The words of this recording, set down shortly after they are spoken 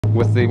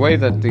With the way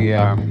that the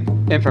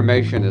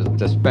information is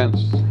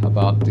dispensed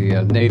about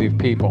the native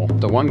people,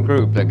 the one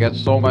group that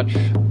gets so much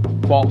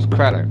false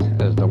credit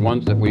is the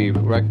ones that we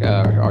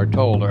are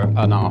told are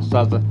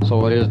Anasazi.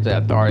 So it is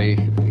that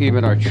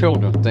even our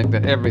children think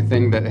that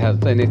everything that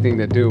has anything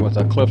to do with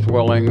a cliff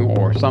dwelling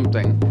or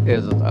something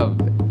is of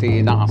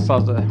the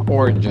Anasazi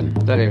origin.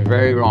 That is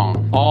very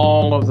wrong.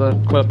 All of the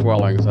cliff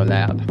dwellings and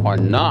that are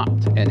not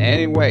in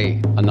any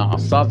way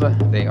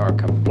Anasazi. They are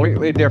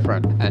completely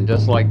different. And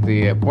just like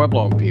the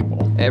Pueblo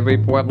people, every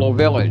Pueblo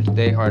village,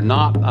 they are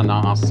not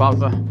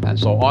Anasazi. And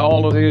so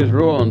all of these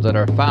ruins that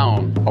are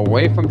found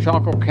away from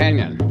Chaco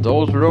Canyon,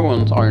 those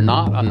ruins are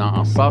not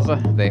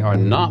Anasazi. They are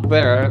not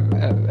there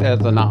as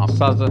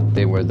Anasazi.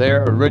 They were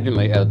there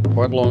originally as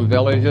Pueblo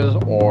villages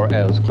or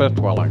as cliff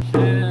dwellings.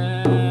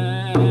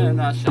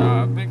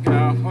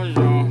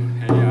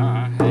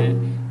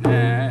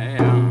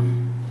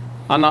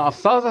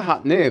 Anasazi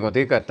hat nego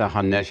dikata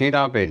hanne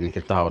shida bedin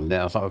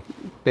kitaude so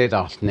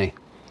bedasni.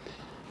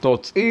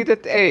 Tots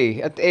idet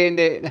et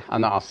ene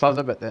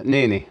Anasazi bet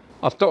nini.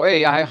 Asto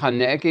I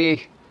hanne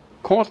ki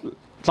kost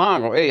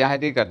sango I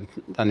dikat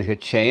dan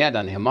hitcheya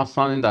dan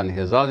himasan dan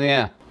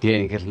hizazia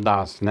gen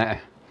kitdasne.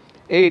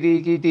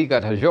 Digi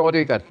dikat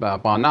hajodi kat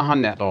bana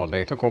hanne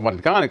dole to ko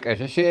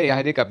badganik she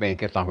dikat ben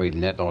kitahwil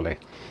net dole.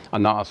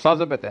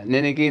 Anasazi bet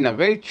nini gi na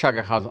great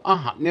chaga has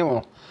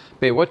neo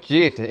be what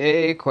jet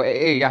ko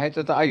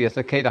heta ta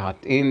ayesa keda hat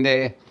in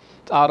de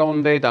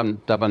aron de dam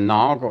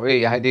dabana ko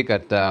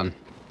dikat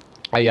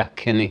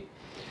ayakini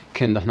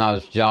kinda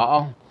nas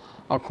ja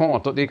a ko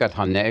to dikat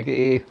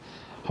hanne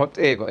hot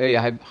ego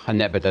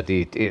hanne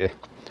betadit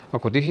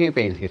ko dihi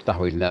ben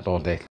hitahwil net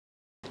dole.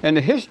 And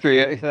the history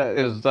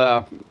is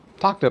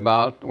talked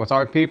about with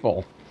our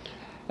people,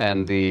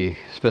 and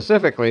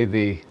specifically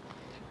the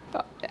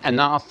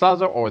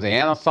Anasazi or the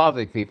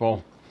Anasazi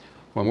people.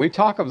 When we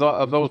talk of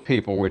those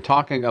people, we're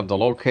talking of the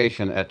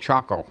location at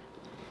Chaco.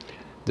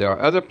 There are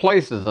other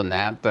places in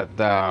that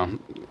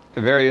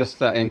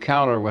various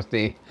encounter with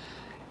the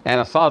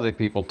Anasazi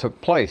people took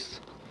place,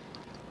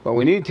 but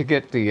we need to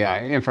get the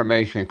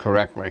information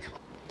correctly.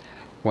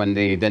 When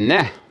the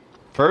Diné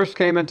first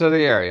came into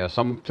the area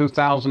some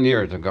 2,000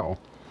 years ago,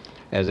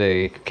 as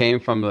they came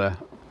from the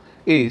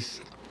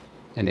east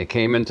and they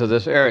came into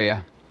this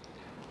area,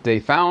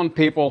 they found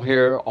people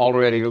here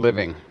already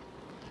living.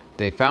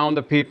 They found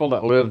the people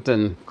that lived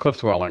in cliff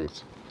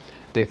dwellings.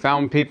 They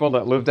found people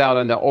that lived out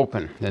in the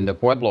open, in the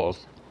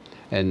pueblos,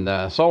 and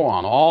so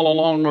on, all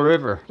along the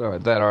river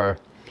that are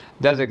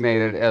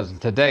designated as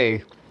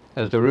today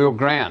as the Rio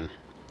Grande.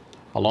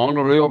 Along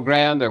the Rio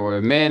Grande, there were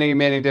many,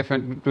 many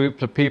different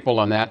groups of people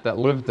on that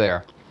lived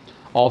there.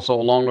 Also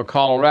along the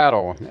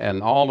Colorado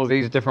and all of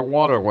these different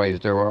waterways,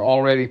 there were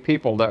already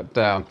people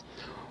that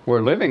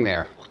were living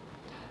there.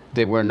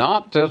 They were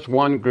not just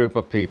one group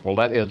of people.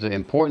 That is the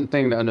important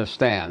thing to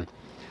understand.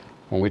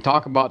 When we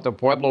talk about the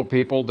Pueblo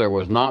people, there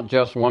was not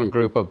just one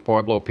group of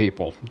Pueblo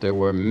people. There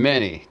were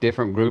many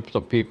different groups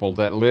of people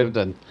that lived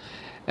and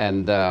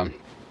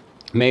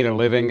made a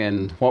living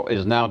in what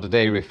is now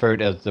today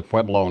referred as the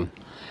Pueblo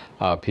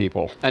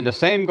people. And the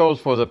same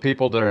goes for the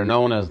people that are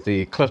known as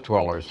the cliff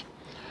dwellers.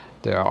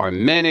 There are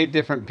many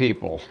different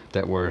people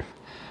that were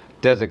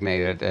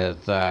designated as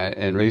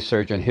in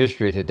research and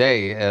history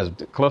today as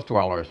cliff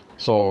dwellers.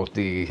 So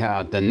the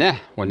Diné,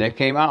 when they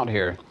came out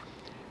here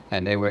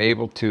and they were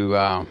able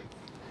to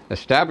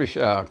establish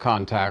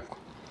contact,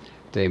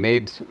 they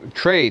made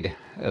trade.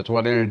 That's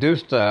what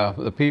introduced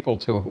the people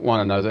to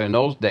one another in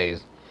those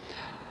days.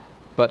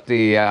 But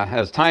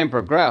as time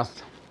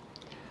progressed,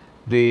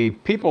 the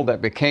people that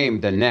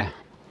became Diné,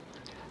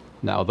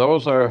 now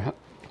those are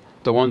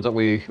the ones that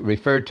we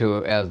refer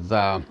to as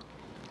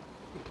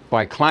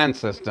by clan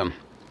system.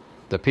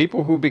 The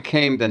people who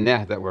became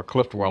Diné that were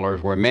cliff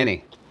dwellers were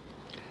many.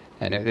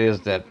 And it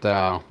is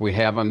that we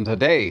have them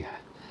today.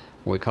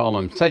 We call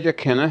them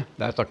Sejakina,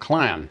 that's a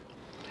clan.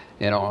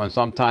 And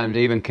sometimes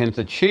even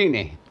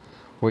Kinsachini,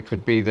 which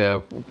would be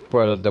the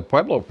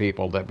Pueblo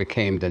people that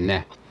became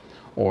Diné.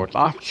 Or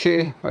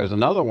Tafchi is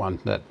another one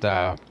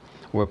that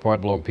were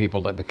Pueblo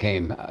people that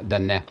became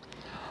Diné.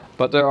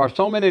 But there are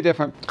so many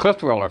different cliff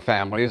dweller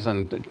families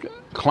and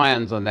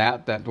clans and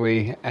that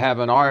we have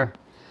in our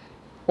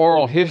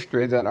oral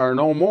history that are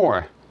no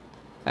more.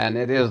 And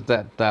it is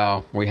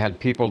that we had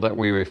people that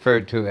we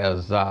referred to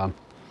as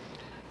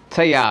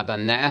Tayat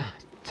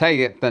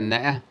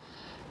Diné.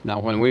 Now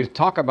when we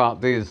talk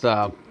about these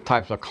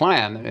types of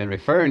clan and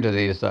referring to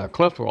these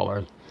cliff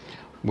dwellers,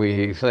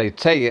 we say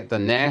Tayat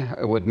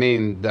Diné, it would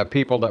mean the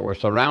people that were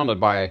surrounded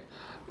by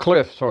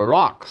cliffs or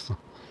rocks.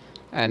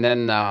 And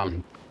then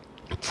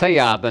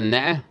Tayat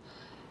Diné,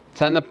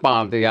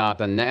 Tenapal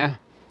Diné,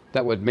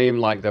 that would mean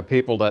like the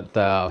people that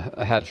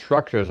had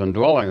structures and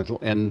dwellings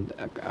in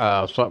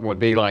something would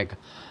be like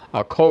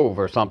a cove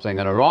or something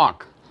in a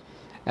rock.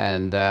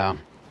 And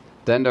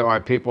then there are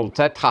people,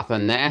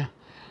 Tetathané,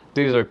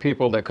 these are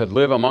people that could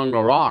live among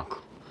the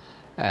rock.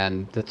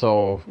 And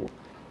so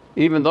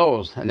even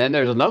those, and then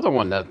there's another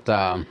one that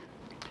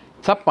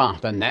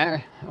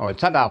Tapathané or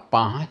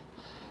Tadapa,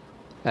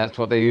 That's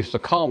what they used to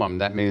call them.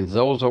 That means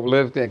those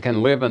that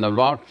can live in the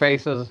rock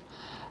faces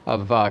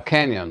of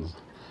canyons.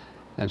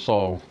 And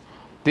so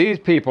these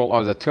people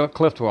are the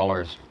cliff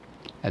dwellers.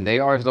 And they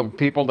are the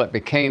people that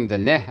became the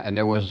Diné, and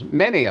there was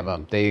many of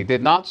them. They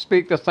did not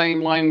speak the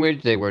same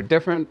language. They were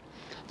different,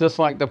 just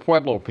like the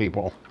Pueblo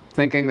people.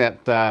 Thinking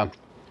that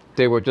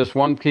they were just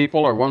one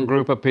people or one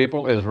group of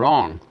people is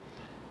wrong.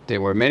 There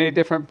were many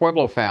different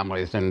Pueblo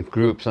families and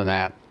groups and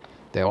that.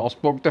 They all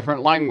spoke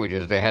different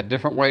languages. They had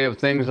different way of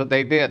things that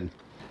they did.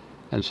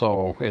 And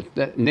so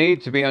it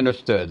needs to be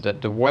understood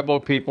that the Pueblo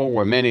people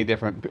were many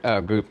different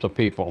groups of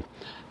people.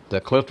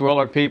 The cliff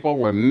dweller people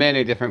were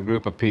many different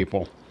group of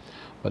people.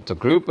 But the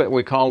group that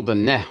we call the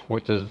Diné,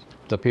 which is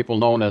the people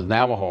known as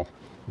Navajo,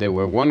 they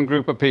were one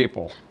group of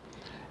people.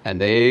 And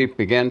they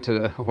began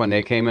to, when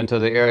they came into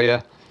the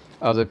area,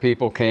 other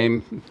people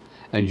came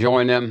and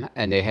joined them,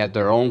 and they had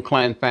their own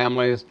clan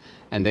families,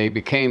 and they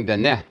became the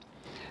Diné.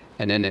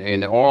 And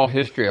in the oral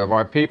history of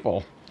our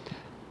people,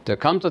 there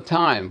comes a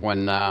time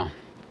when the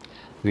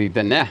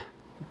Diné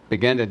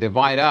began to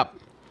divide up,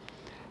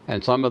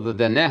 and some of the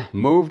Diné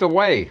moved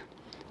away.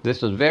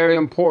 This is very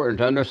important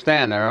to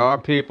understand. There are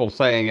people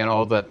saying, you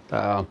know,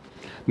 that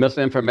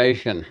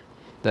misinformation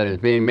that is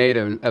being made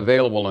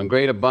available in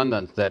great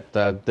abundance, that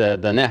the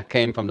Diné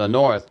came from the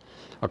north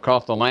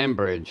across the land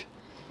bridge.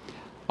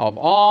 Of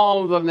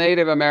all the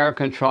Native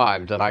American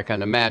tribes that I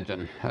can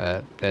imagine,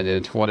 that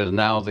is what is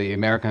now the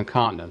American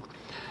continent,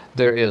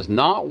 there is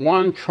not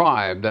one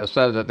tribe that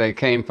says that they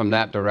came from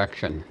that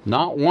direction.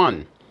 Not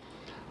one.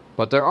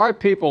 But there are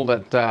people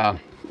that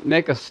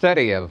make a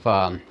study of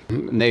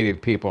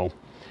Native people,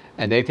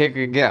 and they take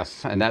a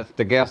guess, and that's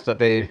the guess that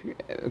they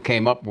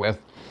came up with.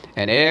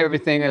 And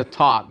everything is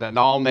taught that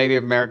all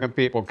Native American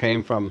people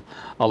came from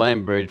a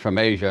land bridge from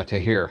Asia to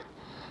here.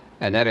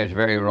 And that is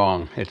very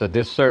wrong. It's a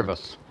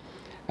disservice.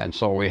 And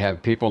so we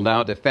have people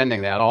now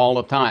defending that all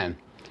the time.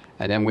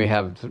 And then we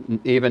have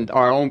even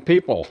our own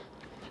people,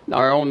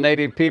 our own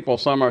Native people.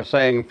 Some are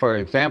saying, for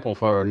example,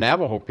 for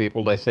Navajo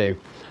people, they say,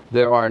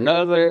 there are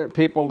other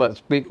people that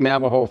speak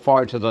Navajo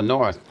far to the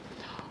north.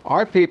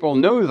 Our people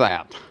knew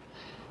that.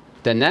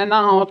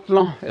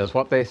 Diné is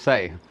what they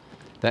say.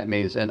 That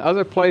means in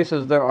other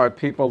places there are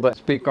people that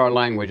speak our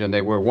language, and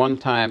they were one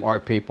time our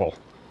people.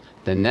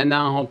 Diné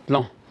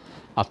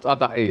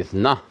is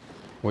na,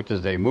 which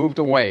is they moved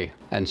away.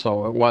 And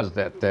so it was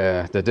that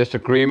the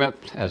disagreement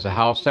as to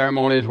how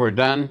ceremonies were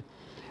done,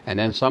 and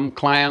then some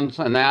clans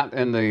and that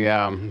in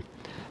the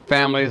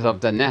families of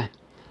Diné,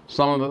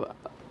 some of them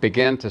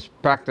began to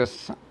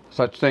practice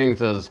such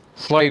things as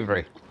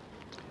slavery,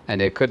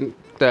 and they couldn't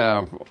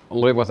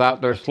live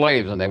without their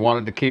slaves, and they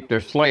wanted to keep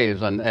their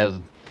slaves. And as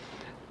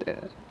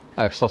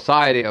a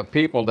society of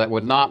people that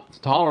would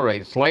not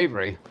tolerate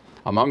slavery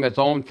among its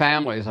own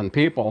families and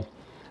people,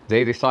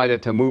 they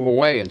decided to move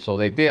away, and so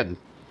they did.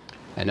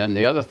 And then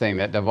the other thing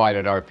that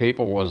divided our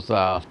people was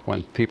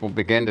when people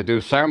began to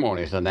do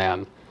ceremonies and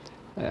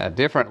that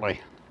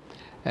differently,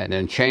 and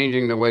then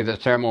changing the way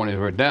that ceremonies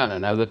were done,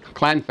 and other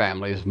clan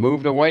families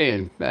moved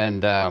away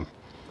and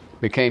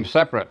became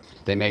separate.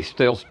 They may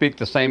still speak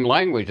the same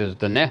language as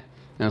the Diné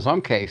in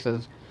some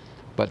cases,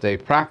 but they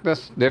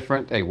practice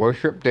different, they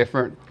worship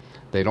different.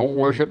 They don't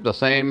worship the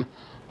same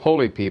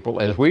holy people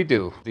as we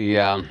do.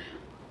 The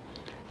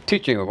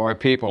teaching of our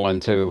people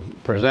and to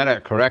present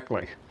it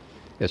correctly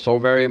is so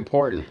very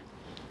important.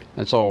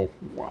 And so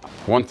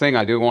one thing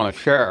I do want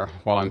to share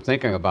while I'm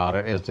thinking about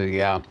it is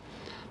the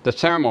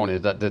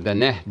ceremonies that the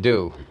Diné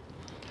do.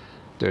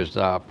 There's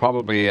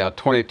probably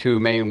 22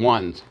 main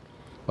ones,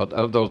 but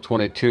of those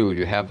 22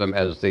 you have them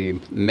as the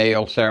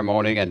male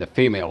ceremony and the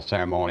female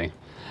ceremony.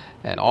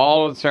 And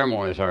all of the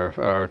ceremonies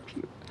are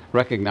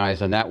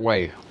recognized in that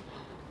way.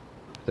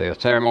 The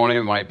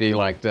ceremony might be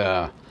like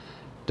the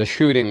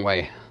shooting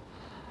way.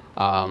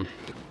 The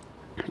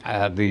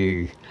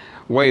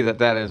way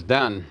that is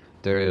done,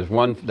 there is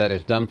one that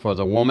is done for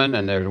the woman,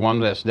 and there's one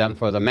that's done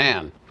for the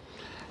man.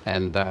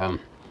 And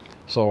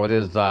so it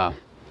is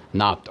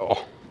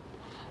nato.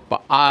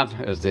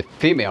 Ba'ad is the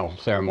female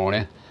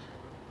ceremony.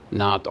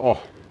 Nato.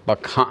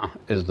 Baka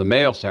is the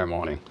male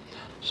ceremony.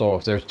 So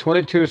if there's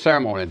 22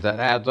 ceremonies, that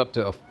adds up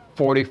to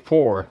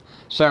 44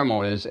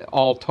 ceremonies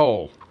all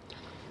told.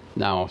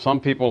 Now, some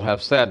people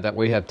have said that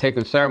we have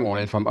taken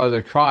ceremonies from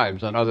other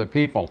tribes and other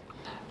people.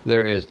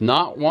 There is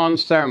not one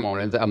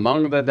ceremony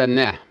among the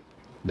Diné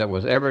that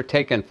was ever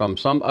taken from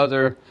some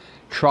other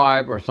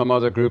tribe or some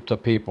other groups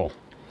of people.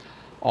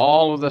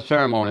 All of the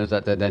ceremonies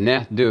that the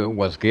Diné do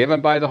was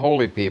given by the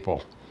holy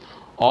people.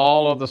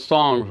 All of the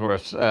songs were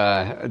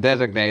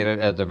designated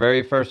as the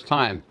very first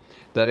time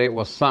that it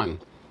was sung.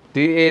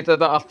 Is the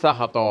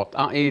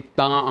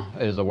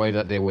way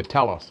that they would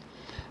tell us.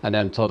 And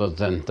then so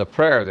the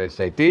prayer, they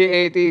say,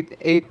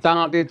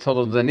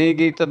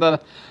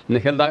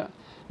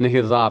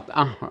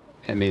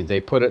 it means they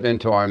put it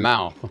into our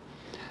mouth.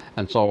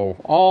 And so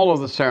all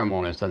of the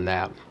ceremonies and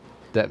that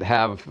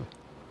have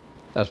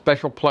a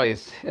special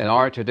place in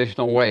our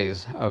traditional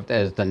ways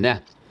as the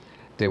Diné,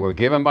 they were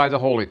given by the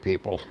holy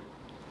people.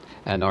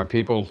 And our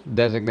people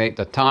designate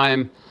the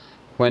time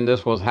when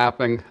this was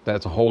happening,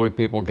 that the holy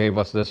people gave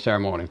us this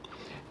ceremony.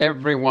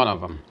 Every one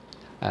of them.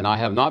 And I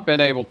have not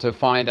been able to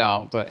find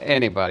out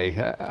anybody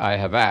I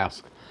have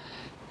asked,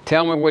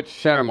 tell me which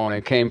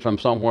ceremony came from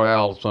somewhere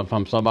else or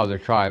from some other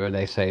tribe, and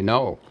they say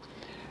no.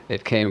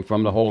 It came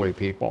from the holy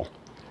people.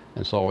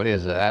 And so it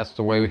is. That's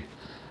the way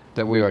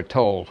that we are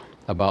told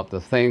about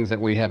the things that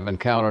we have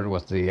encountered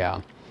with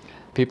the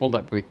people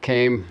that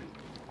became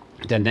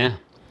Diné,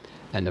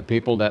 and the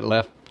people that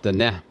left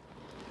Diné,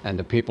 and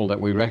the people that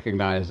we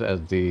recognize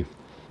as the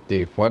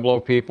Pueblo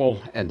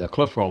people and the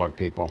Cliff Roller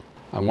people.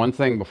 And one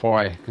thing before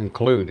I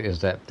conclude is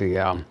that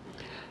the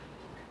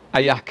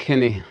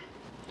Ayakini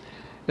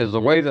is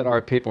the way that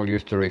our people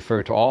used to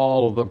refer to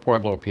all of the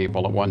Pueblo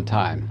people at one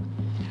time.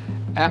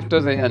 After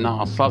the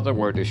Anasazi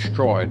were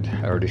destroyed,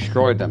 or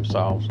destroyed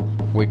themselves,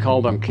 we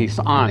called them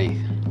Kisani.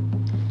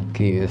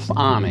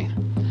 Kisani.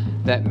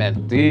 That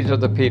meant these are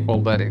the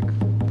people that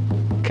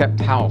kept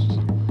house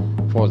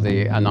for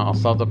the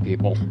Anasazi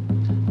people.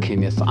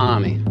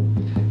 Kinisani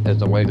is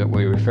the way that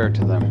we refer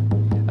to them.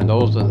 And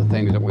those are the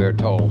things that we are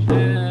told.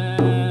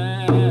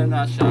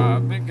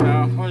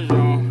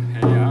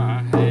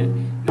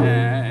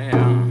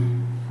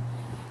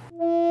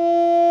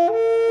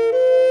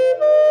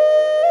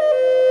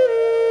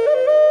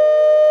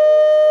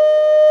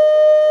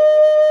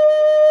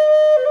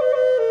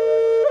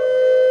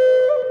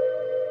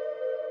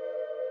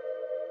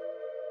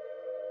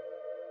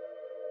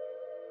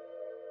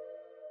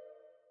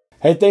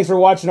 Hey, thanks for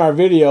watching our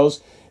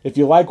videos. If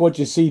you like what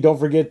you see, don't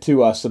forget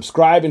to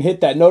subscribe and hit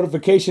that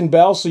notification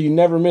bell so you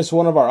never miss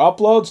one of our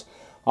uploads.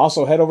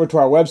 Also, head over to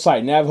our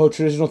website,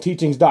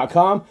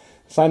 NavajoTraditionalTeachings.com.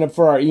 Sign up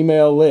for our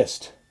email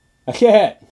list. Okay.